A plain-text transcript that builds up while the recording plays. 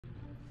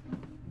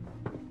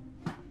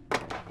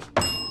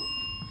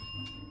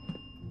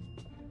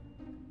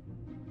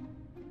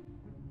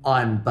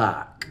I'm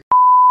back.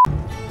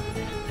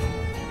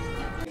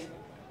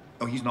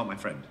 Oh, he's not my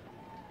friend.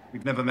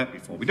 We've never met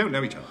before. We don't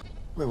know each other.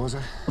 Where was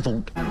I?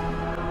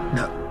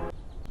 No.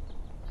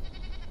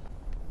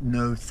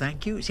 No,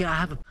 thank you. See, I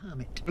have a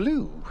permit.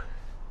 Blue.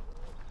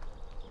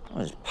 Oh,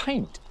 it's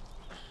paint.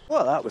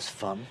 Well, that was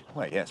fun.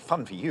 Well, yes,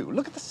 fun for you.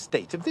 Look at the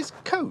state of this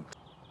coat.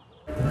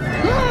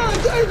 Ah,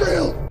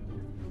 Gabriel!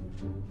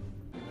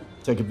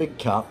 Take a big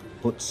cup,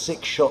 put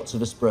 6 shots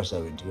of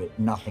espresso into it,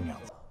 nothing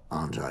else.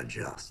 Aren't I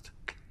just?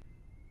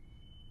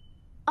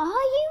 Are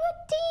you a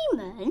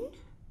demon?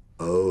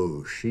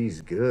 Oh,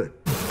 she's good.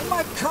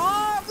 My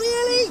car,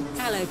 really?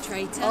 Hello,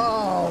 traitor.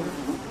 Oh,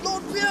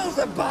 Lord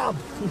Beelzebub!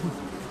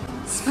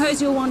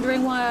 Suppose you're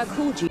wondering why I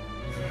called you.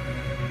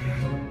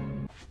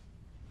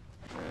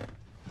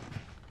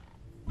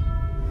 I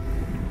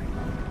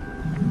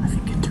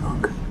think you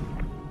took.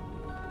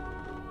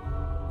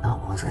 That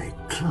was a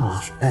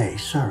Class A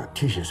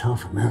surreptitious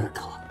half a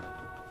miracle.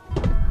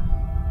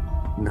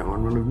 No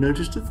one would have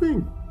noticed a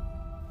thing.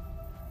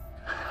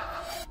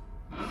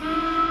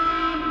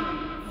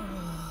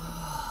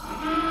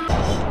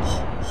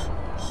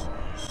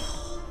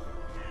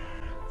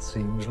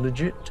 Seems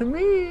legit to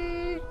me.